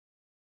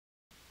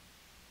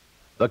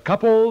The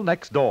Couple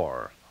Next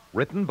Door,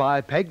 written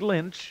by Peg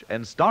Lynch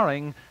and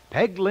starring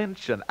Peg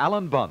Lynch and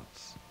Alan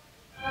Bunce.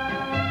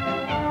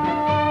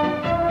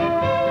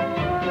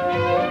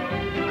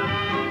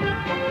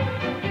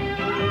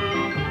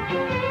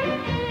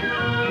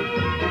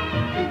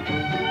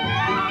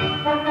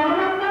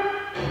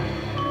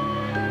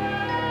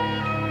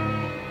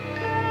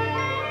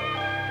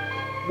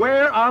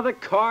 Where are the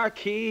car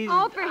keys?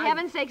 Oh, for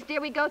heaven's sakes,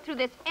 dear, we go through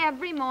this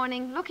every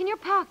morning. Look in your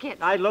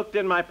pockets. I looked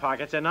in my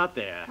pockets. They're not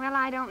there. Well,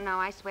 I don't know,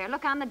 I swear.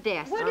 Look on the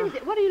desk. What is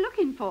it? What are you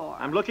looking for?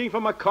 I'm looking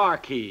for my car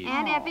keys.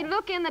 And Effie,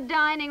 look in the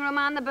dining room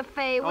on the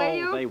buffet, will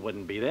you? Oh, they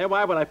wouldn't be there.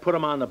 Why would I put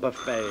them on the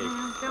buffet?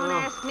 Don't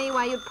ask me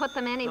why you'd put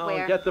them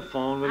anywhere. Oh, get the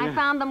phone, will you? I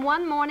found them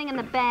one morning in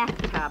the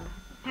bathtub.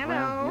 Hello?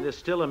 Well, it is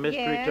still a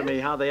mystery to me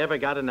Yes? how they ever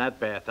got in that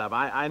bathtub.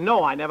 I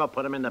know I never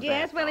put them in the Yes,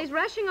 bathtub. well, he's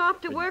rushing off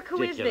to work.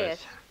 Who is Ridiculous.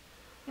 this?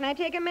 Can I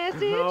take a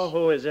message? Oh,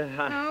 who is it?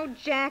 Oh,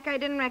 Jack, I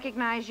didn't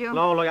recognize you.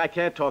 No, look, I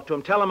can't talk to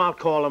him. Tell him I'll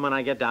call him when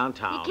I get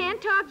downtown. You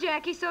can't talk,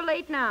 Jack. He's so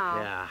late now.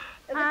 Yeah.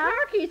 The car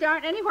keys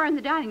aren't anywhere in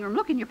the dining room.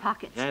 Look in your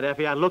pockets. Aunt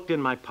Effie, I looked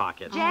in my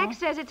pockets. Jack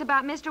says it's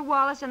about Mr.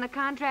 Wallace and the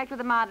contract with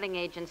the modeling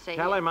agency.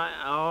 Tell him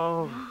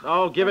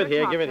give it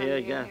here, give it here.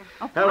 Yeah.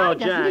 Oh, Hello, why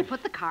doesn't he Jack.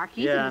 put the car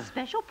keys in Yeah. a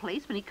special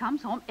place when he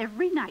comes home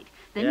every night?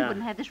 Then Yeah. he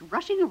wouldn't have this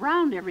rushing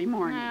around every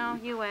morning. Well,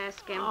 you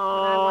ask him.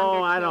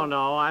 Oh, I too. don't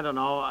know.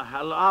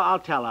 I'll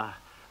tell her.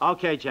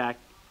 Okay, Jack.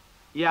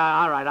 Yeah,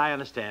 all right, I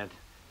understand.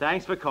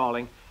 Thanks for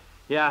calling.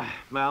 Yeah,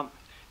 well,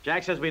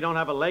 Jack says we don't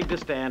have a leg to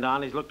stand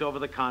on. He's looked over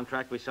the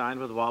contract we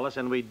signed with Wallace,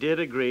 and we did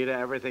agree to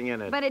everything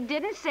in it. But it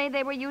didn't say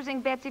they were using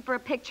Betsy for a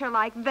picture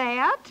like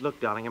that. Look,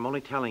 darling, I'm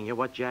only telling you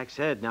what Jack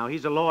said. Now,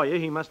 he's a lawyer.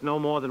 He must know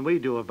more than we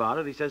do about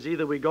it. He says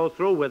either we go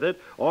through with it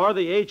or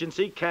the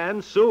agency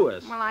can sue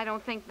us. Well, I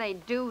don't think they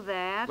do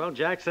that. Well,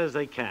 Jack says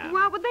they can.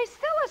 What would they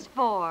sue us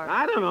for?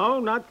 I don't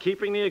know. Not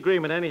keeping the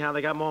agreement. Anyhow,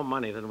 they got more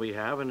money than we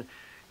have, and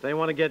if they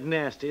want to get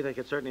nasty, they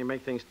could certainly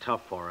make things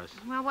tough for us.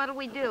 Well, what'll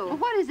we do? Well,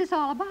 what is this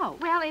all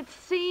about? Well, it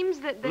seems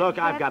that... Look,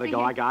 I've got to Betsy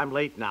go. had- I'm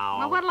late now.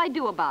 Well, what'll I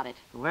do about it?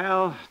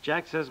 Well,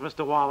 Jack says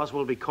Mr. Wallace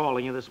will be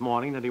calling you this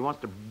morning, that he wants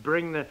to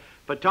bring the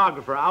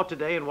photographer out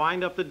today and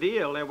wind up the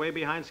deal. They're way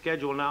behind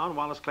schedule now, and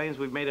Wallace claims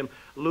we've made him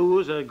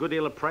lose a good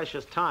deal of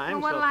precious time.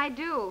 Well, what'll I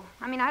do?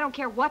 I mean, I don't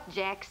care what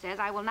Jack says.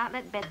 I will not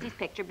let Betsy's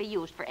picture be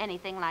used for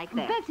anything like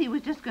that. Betsy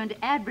was just going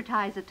to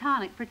advertise a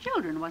tonic for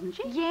children, wasn't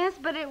she? Yes,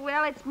 but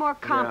it's more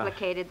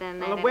complicated than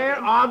that. Well, where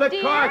are the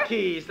Dear? car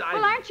keys?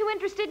 Well, aren't you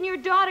interested in your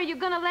daughter? You're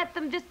going to let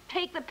them just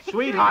take the picture?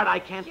 Sweetheart, I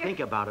can't think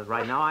about it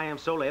right now. I am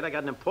so late. I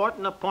got an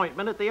important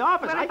appointment at the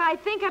office. Well, if I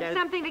think of Yes.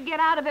 something to get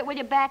out of it, will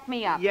you back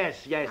me up?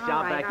 Yes, All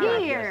I'll right, back you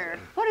up. Here. Yes.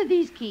 What are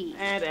these keys?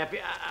 And Effie,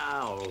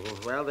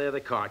 well, they're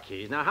the car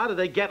keys. Now, how did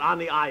they get on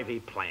the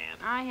Ivy plan?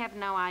 I have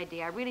no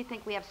idea. I really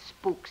think we have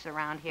spooks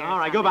around here. All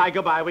right, somewhere.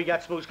 goodbye. We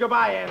got spooks.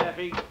 Goodbye, Aunt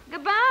Effie.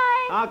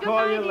 Goodbye. I'll call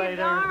Goodbye, you dear.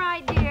 later. All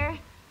right, dear.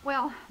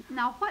 Well,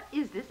 now what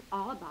is this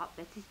all about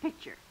Betsy's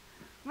picture?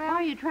 Well, Why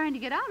are you trying to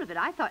get out of it?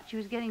 I thought she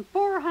was getting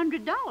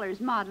 $400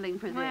 modeling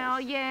for this.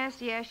 Well, yes,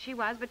 she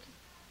was, but...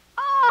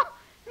 Oh,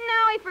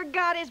 now he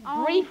forgot his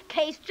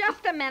briefcase.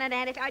 Just a minute,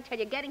 Aunt. I tell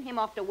you, getting him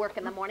off to work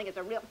in the morning is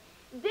a real...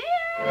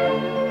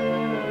 Dear!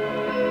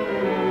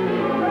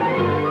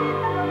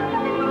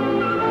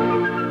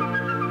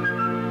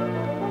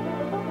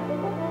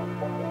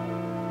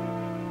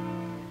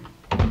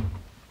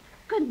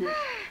 Goodness,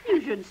 you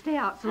shouldn't stay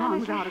out so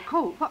long without a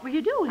coat. What were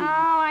you doing? Oh,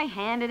 I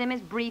handed him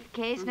his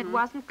briefcase, and it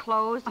wasn't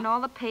closed, and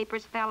all the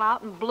papers fell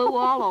out and blew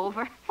all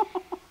over.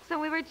 So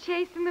we were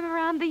chasing them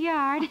around the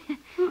yard.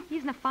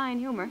 He's in a fine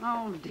humor.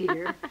 Oh,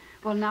 dear.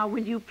 Well, now,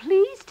 will you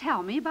please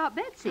tell me about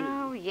Betsy?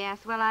 Oh, yes.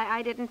 Well,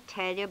 I didn't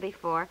tell you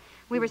before.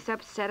 We were so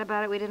upset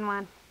about it, we didn't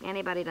want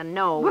anybody to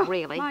know, Well,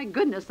 really. My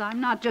goodness,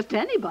 I'm not just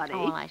anybody.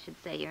 Oh, well, I should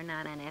say you're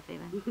not, Aunt Effie.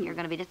 You're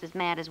going to be just as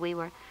mad as we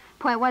were.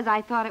 Point was,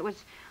 I thought it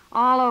was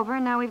all over,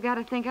 and now we've got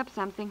to think up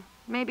something.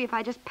 Maybe if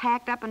I just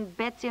packed up and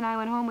Betsy and I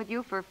went home with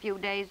you for a few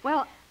days.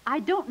 Well, I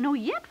don't know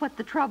yet what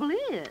the trouble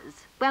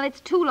is. Well,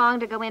 it's too long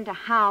to go into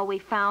how we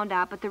found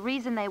out, but the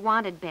reason they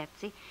wanted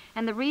Betsy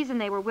and the reason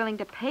they were willing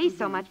to pay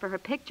so much for her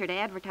picture to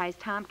advertise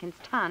Tompkins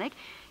Tonic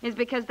is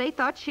because they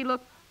thought she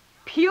looked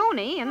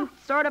puny and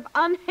sort of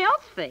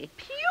unhealthy.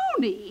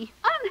 Puny?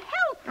 Unhealthy?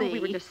 Oh, we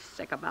were just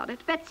sick about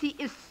it. Betsy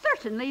is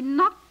certainly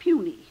not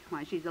puny.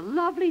 Why, she's a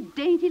lovely,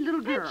 dainty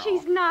little girl. And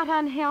she's not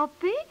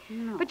unhealthy.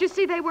 No. But you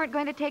see, they weren't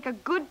going to take a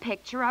good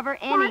picture of her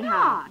anyhow. Why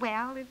not?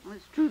 Well, Well,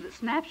 it's true that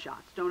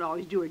snapshots don't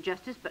always do her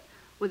justice, but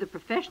with a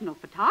professional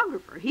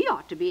photographer, he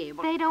ought to be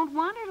able to... they don't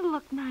want her to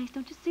look nice.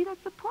 Don't you see?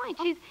 That's the point.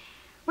 She's...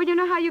 Well, you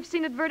know how you've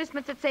seen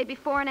advertisements that say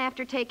before and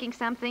after taking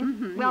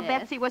something? Well,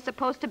 yes. Betsy was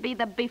supposed to be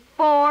the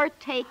before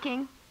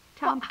taking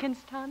Tompkins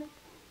Tonic.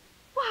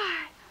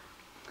 Why?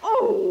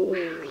 Oh!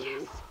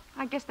 Yes.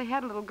 I guess they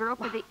had a little girl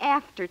for the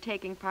after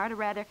taking part, a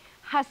rather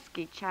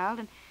husky child,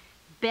 and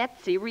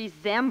Betsy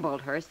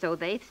resembled her, so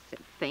they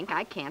think.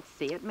 I can't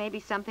see it. Maybe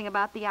something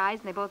about the eyes,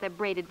 and they both have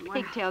braided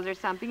pigtails or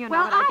something. You know.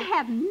 Well, I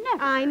have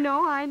never. I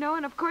know.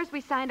 And of course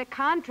we signed a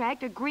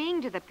contract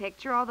agreeing to the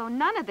picture, although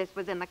none of this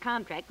was in the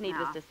contract,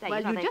 needless to say.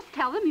 Well, you just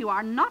tell them you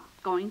are not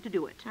going to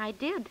do it. I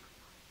did.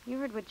 You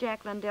heard what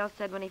Jack Lundell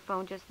said when he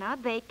phoned just now.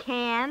 They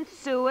can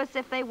sue us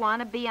if they want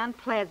to be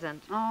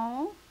unpleasant.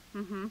 Oh?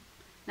 Mm-hmm.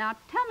 Now,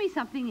 tell me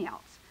something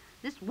else.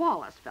 This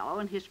Wallace fellow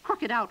and his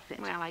crooked outfit.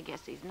 Well, I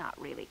guess he's not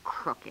really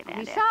crooked, Aunt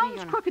He Effie,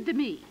 sounds crooked to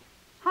me.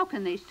 How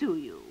can they sue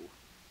you?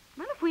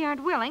 Well, if we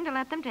aren't willing to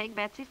let them take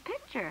Betsy's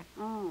picture.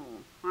 Oh,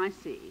 I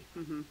see.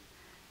 Mm-hmm.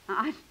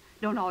 I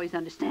don't always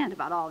understand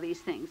about all these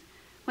things.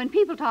 When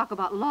people talk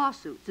about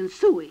lawsuits and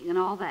suing and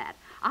all that,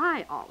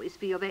 I always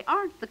feel they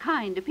aren't the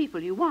kind of people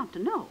you want to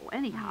know,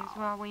 anyhow. Yes,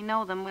 well, we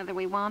know them whether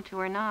we want to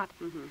or not.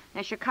 Mm-hmm.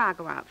 The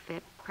Chicago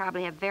outfit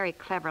probably have very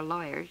clever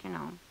lawyers, you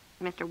know.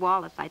 Mr.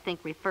 Wallace, I think,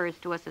 refers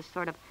to us as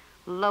sort of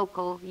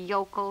local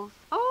yokels.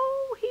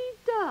 Oh, he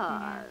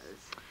does.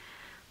 Yes.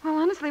 Well,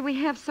 honestly, we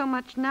have so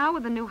much now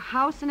with the new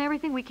house and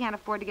everything, we can't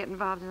afford to get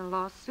involved in a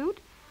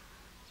lawsuit.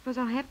 Suppose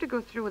I'll have to go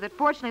through with it.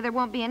 Fortunately, there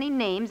won't be any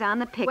names on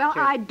the picture. Well,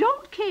 I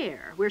don't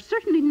care. We're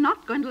certainly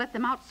not going to let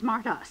them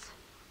outsmart us.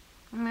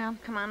 Well,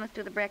 come on, let's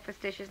do the breakfast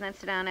dishes and then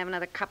sit down and have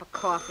another cup of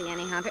coffee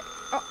anyhow.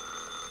 Oh,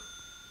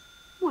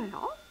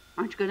 Well,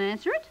 aren't you going to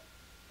answer it?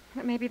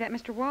 but maybe that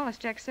Mr. Wallace.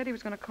 Jack said he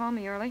was going to call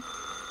me early.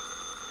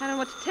 I don't know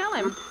what to tell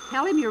him.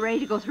 Tell him you're ready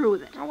to go through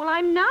with it. Oh, well,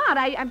 I'm not.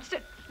 I'm still...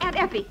 Aunt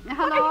Effie.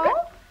 Hello?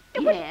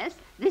 Yes,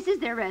 this is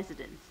their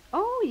residence.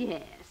 Oh,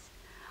 yes.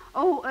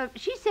 Oh,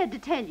 she said to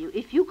tell you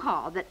if you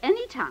called that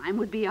any time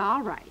would be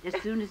all right as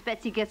soon as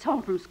Betsy gets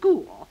home from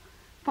school.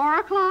 4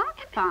 o'clock?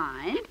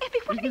 Fine. Aunt Effie,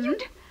 what are you doing?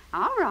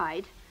 All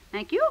right.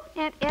 Thank you.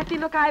 Aunt Effie,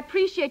 look, I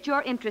appreciate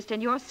your interest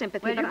and your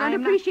sympathy, Well, but you're going to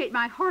I'm appreciate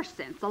my horse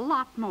sense a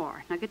lot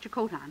more. Now get your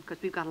coat on, because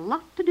we've got a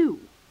lot to do.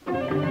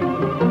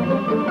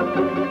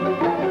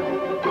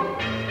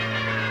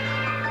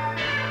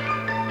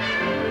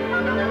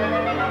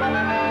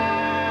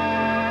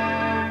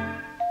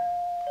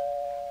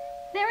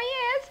 There he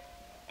is.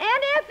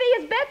 Aunt Effie,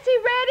 is Betsy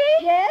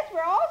ready? Yes,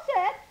 we're all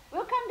set.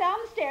 We'll come down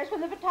the stairs when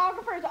the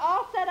photographer is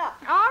all set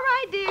up. All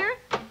right, dear.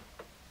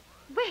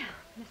 Well,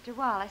 Mr.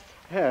 Wallace.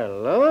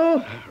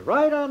 Hello.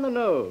 Right on the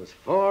nose.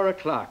 4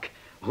 o'clock.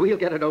 We'll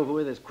get it over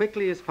with as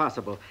quickly as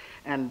possible.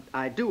 And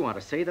I do want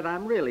to say that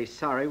I'm really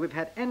sorry we've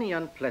had any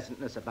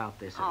unpleasantness about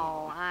this at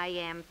all. Oh, I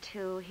am,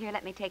 too. Here,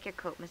 let me take your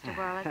coat, Mr.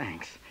 Wallace.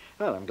 Thanks.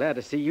 Well, I'm glad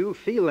to see you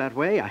feel that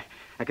way.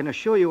 I can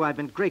assure you I've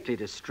been greatly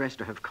distressed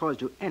to have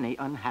caused you any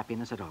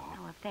unhappiness at all.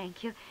 Oh, well,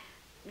 thank you.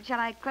 Shall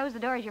I close the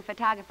door? Is your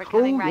photographer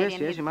coming right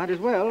in? Yes, you might as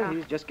well. Oh.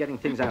 He's just getting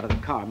things out of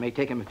the car. May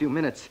take him a few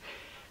minutes.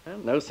 Well,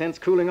 no sense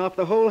cooling off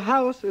the whole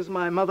house, as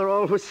my mother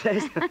always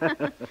says.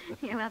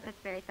 Yeah, well,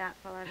 that's very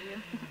thoughtful of you.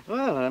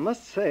 Well, I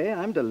must say,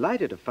 I'm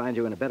delighted to find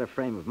you in a better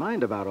frame of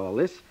mind about all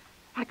this.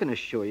 I can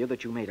assure you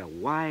that you made a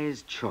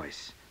wise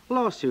choice.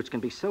 Lawsuits can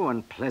be so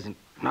unpleasant,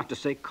 not to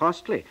say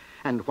costly.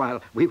 And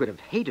while we would have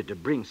hated to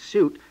bring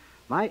suit,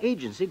 my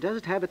agency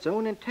does have its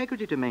own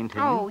integrity to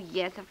maintain. Oh,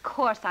 yes, of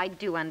course I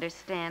do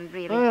understand,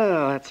 really.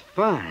 Well, that's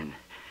fine.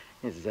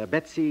 Is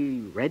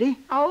Betsy ready?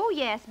 Oh,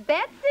 yes.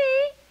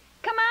 Betsy,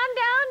 come on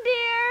down,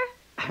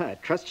 dear. I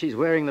trust she's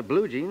wearing the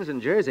blue jeans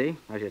and jersey.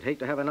 I should hate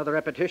to have another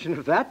repetition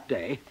of that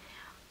day.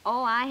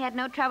 Oh, I had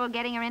no trouble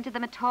getting her into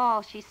them at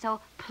all. She's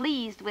so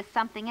pleased with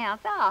something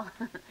else. Oh,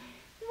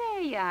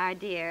 there you are,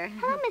 dear.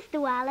 Hello,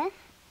 Mr. Wallace.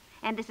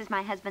 And this is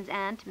my husband's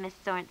aunt, Miss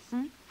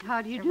Sorensen.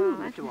 How do you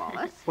Mr. do,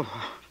 Wallace. Mr. Wallace?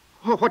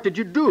 Oh, what did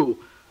you do?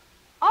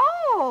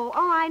 Oh,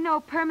 I know.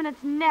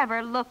 Permanents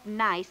never look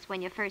nice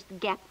when you first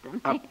get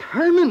them. A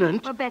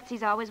permanent? Well,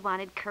 Betsy's always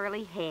wanted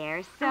curly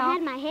hair, so... I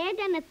had my hair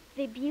done at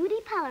the beauty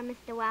parlor,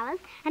 Mr. Wallace,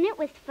 and it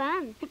was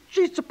fun.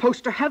 She's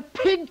supposed to have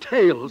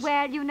pigtails.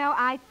 Well, you know,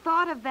 I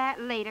thought of that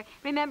later.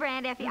 Remember,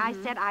 Aunt Effie, I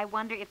said, I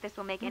wonder if this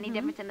will make any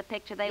difference in the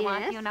picture they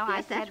want. You know, I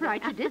yes, said that's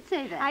right. You did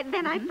say that.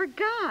 I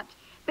forgot.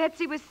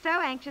 Betsy was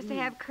so anxious to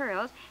have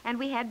curls, and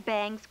we had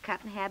bangs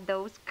cut and had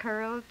those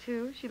curled,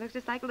 too. She looks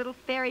just like a little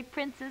fairy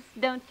princess,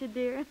 don't you,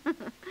 dear?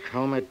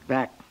 Comb it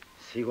back.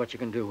 See what you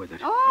can do with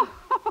it. Oh,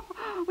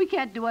 we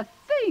can't do a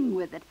thing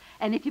with it.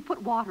 And if you put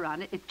water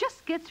on it, it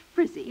just gets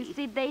frizzy. You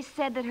see, they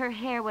said that her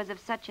hair was of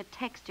such a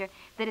texture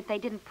that if they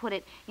didn't put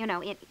it,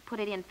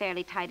 put it in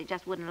fairly tight, it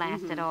just wouldn't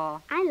last at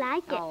all. I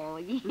like it. Oh,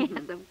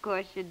 yes, of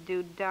course you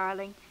do,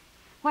 darling.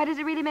 Why, does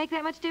it really make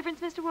that much difference,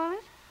 Mr.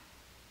 Wallace?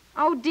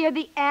 Oh, dear,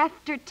 the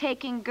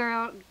after-taking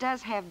girl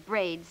does have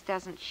braids,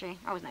 doesn't she?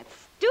 Oh, isn't that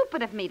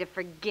stupid of me to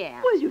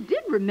forget? Well, you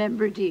did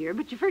remember, dear,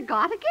 but you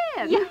forgot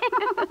again. Yeah.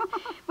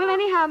 Well,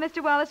 anyhow,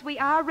 Mr. Wallace, we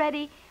are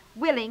ready,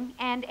 willing,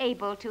 and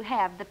able to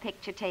have the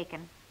picture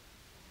taken.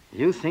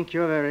 You think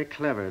you're very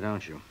clever,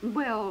 don't you?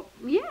 Well,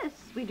 yes,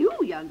 we do,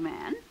 young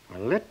man.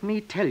 Well, let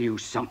me tell you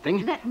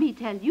something. Let me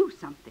tell you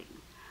something.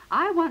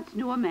 I once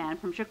knew a man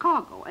from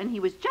Chicago, and he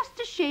was just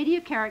as shady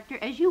a character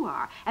as you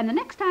are. And the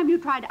next time you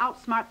try to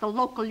outsmart the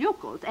local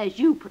yokels, as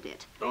you put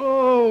it...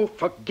 Oh,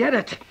 forget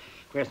it.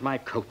 Where's my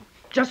coat?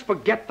 Just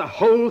forget the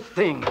whole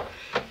thing.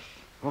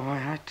 Boy,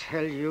 I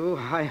tell you,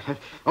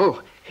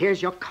 Oh,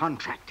 here's your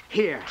contract.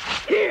 Here.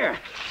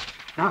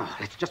 Now,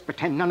 let's just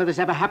pretend none of this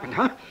ever happened,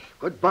 huh?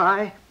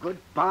 Goodbye.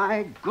 Isn't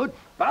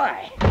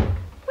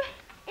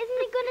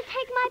he going to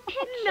take my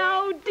picture?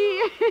 No,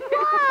 dear.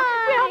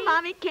 Why? Well,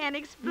 Mommy can't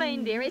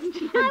explain, dearest. I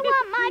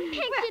want my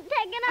picture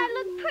taken. I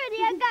look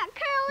pretty. I got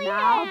curly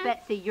Now, hair.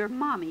 Betsy, your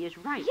mommy is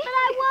right. But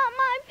I want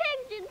my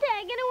picture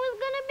taken. It was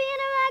going to be in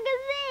a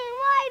magazine.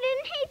 Why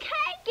didn't he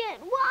take it?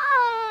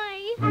 Why?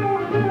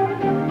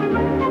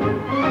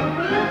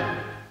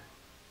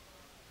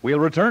 We'll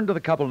return to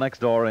the couple next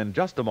door in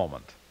just a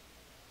moment.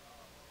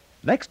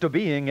 Next to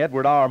being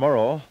Edward R.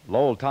 Murrow,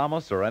 Lowell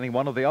Thomas, or any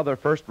one of the other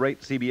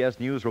first-rate CBS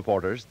News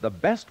reporters, the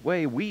best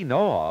way we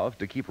know of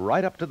to keep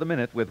right up to the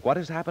minute with what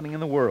is happening in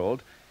the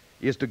world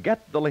is to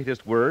get the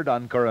latest word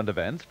on current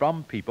events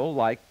from people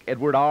like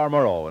Edward R.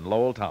 Murrow and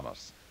Lowell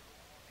Thomas.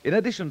 In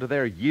addition to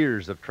their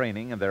years of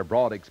training and their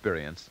broad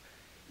experience,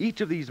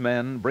 each of these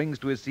men brings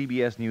to his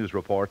CBS News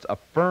reports a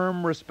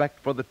firm respect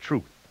for the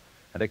truth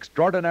and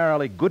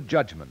extraordinarily good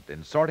judgment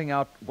in sorting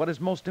out what is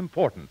most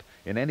important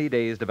in any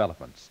day's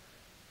developments.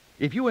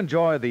 If you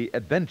enjoy the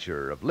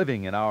adventure of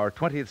living in our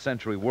 20th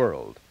century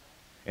world,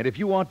 and if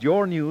you want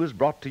your news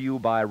brought to you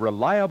by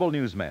reliable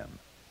newsmen,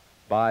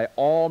 by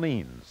all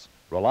means,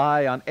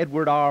 rely on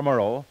Edward R.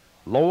 Murrow,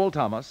 Lowell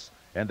Thomas,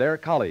 and their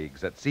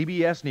colleagues at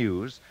CBS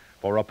News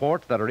for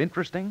reports that are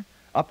interesting,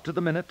 up to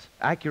the minute,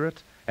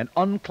 accurate, and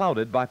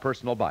unclouded by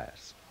personal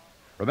bias.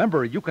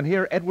 Remember, you can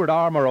hear Edward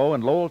R. Murrow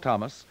and Lowell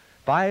Thomas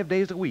 5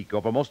 days a week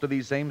over most of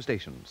these same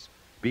stations.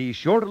 Be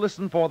sure to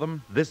listen for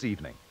them this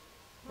evening.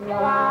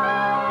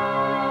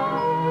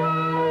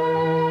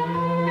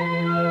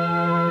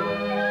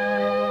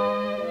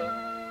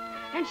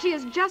 And she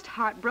is just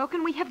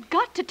heartbroken. We have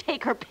got to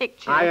take her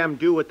picture. I am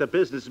due at the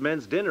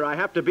businessmen's dinner. I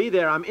have to be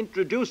there. I'm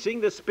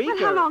introducing the speaker.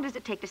 Well, how long does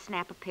it take to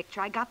snap a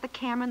picture? I got the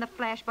camera and the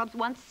flash bulbs.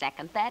 1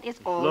 second. That is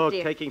all, Look,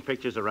 dear. taking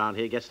pictures around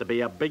here gets to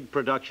be a big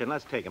production.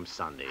 Let's take them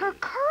Sunday. Her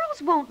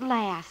curls won't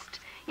last.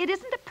 It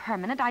isn't a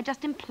permanent. I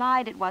just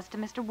implied it was to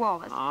Mr.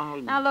 Wallace. Oh.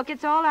 Now, look,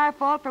 it's all our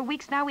fault. For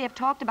weeks now we have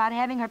talked about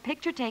having her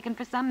picture taken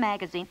for some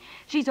magazine.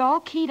 She's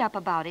all keyed up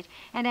about it.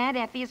 And Aunt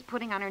Effie is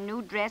putting on her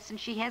new dress, and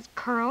she has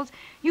curls.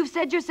 You've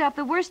said yourself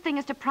the worst thing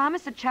is to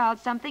promise a child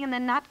something and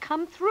then not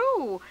come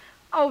through.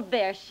 Oh,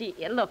 there she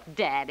is. Look,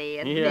 Daddy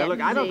and Yeah, look,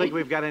 I don't Betsy. think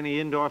we've got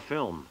any indoor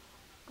film.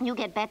 You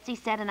get Betsy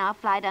set, and I'll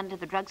fly down to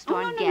the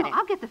drugstore Oh, and get it.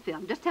 I'll get the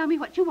film. Just tell me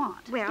what you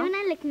want. Well, Don't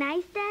I look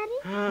nice,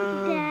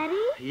 Daddy? Daddy?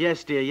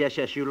 Yes, dear,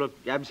 yes. You look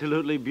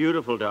absolutely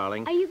beautiful,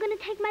 darling. Are you going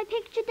to take my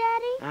picture,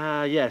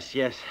 Daddy? Yes.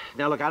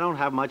 Now, look, I don't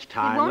have much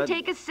time. it won't Let-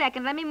 take a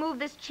second. Let me move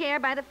this chair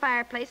by the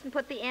fireplace and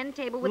put the end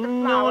table with the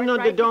No, flowers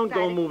right don't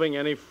beside go it. moving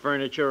any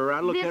furniture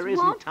around. Look, there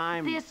isn't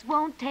time. This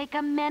won't take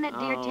a minute,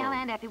 dear. Oh. Tell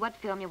Aunt Effie what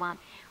film you want.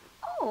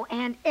 Oh,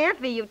 Aunt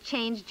Effie, you've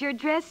changed your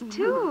dress,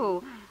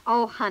 too.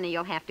 Oh, honey,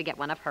 you'll have to get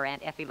one of her.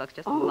 Aunt Effie looks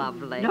just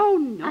lovely. No.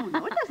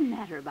 It doesn't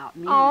matter about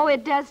me. Oh,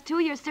 it does, too.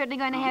 You're certainly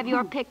going to have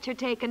your picture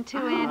taken, too,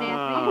 Aunt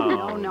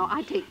Effie. No.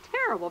 I take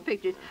terrible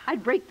pictures.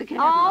 I'd break the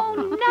camera. Oh,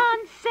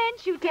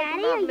 nonsense. You take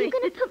Daddy, lovely. are you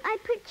going to put my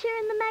picture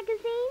in the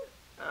magazine?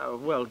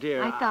 Well,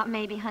 dear. I thought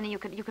maybe, honey, you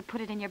could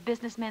put it in your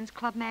Businessmen's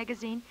Club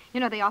magazine.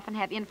 You know, they often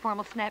have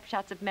informal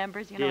snapshots of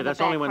members, you know. Yeah, in the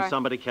that's only back when part.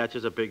 somebody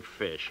catches a big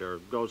fish or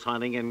goes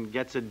hunting and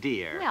gets a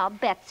deer. Well,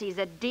 Betsy's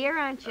a dear,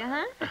 aren't you,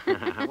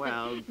 huh?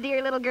 Well,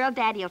 Dear little girl,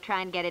 Daddy'll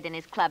try and get it in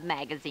his club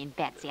magazine,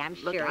 Betsy. I'm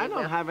look, sure I he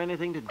don't will. have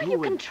anything to do Well, you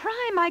with... can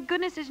try. My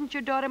goodness, isn't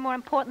your daughter more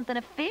important than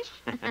a fish?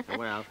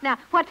 Well, Now,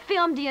 what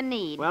film do you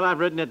need? well, I've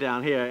written it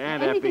down here.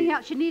 Aunt Anything Effie.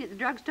 else you need at the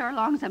drugstore as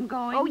long as I'm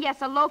going? Oh,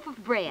 yes, a loaf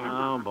of bread.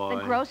 Oh, boy.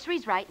 The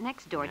grocery's right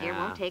next door, dear. Yeah.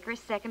 Won't take her a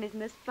second. Isn't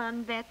this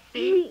fun,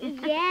 Betsy?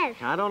 Yes.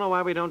 I don't know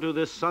why we don't do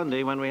this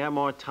Sunday when we have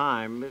more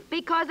time.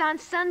 Because on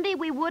Sunday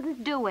we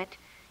wouldn't do it.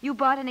 You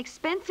bought an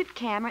expensive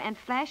camera and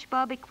flash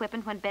bulb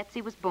equipment when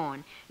Betsy was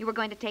born. You were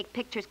going to take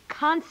pictures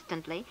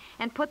constantly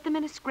and put them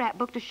in a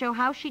scrapbook to show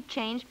how she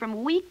changed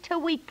from week to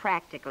week,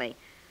 practically.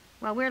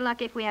 Well, we're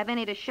lucky if we have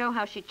any to show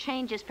how she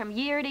changes from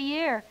year to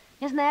year.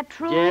 Isn't that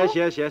true?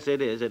 Yes,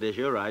 it is.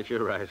 You're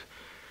right.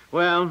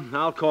 Well,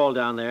 I'll call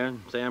down there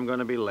and say I'm going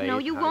to be late. No,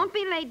 you won't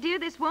be late, dear.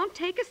 This won't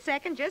take a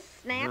second.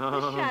 Just snap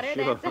the shutter.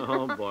 Sure. That's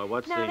all. Oh, boy,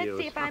 what's now, the let's use?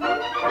 see if I'm...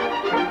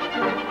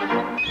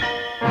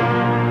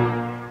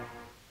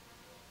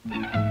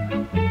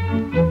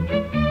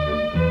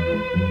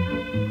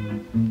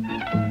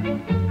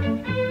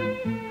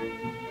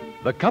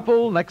 The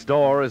Couple Next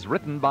Door is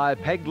written by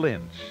Peg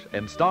Lynch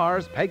and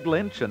stars Peg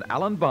Lynch and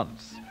Alan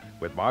Bunce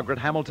with Margaret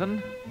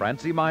Hamilton,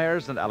 Francie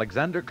Myers, and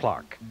Alexander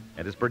Clark,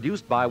 and is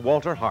produced by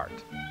Walter Hart.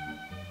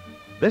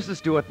 This is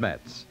Stuart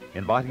Metz,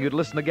 inviting you to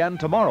listen again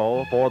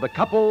tomorrow for The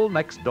Couple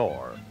Next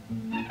Door.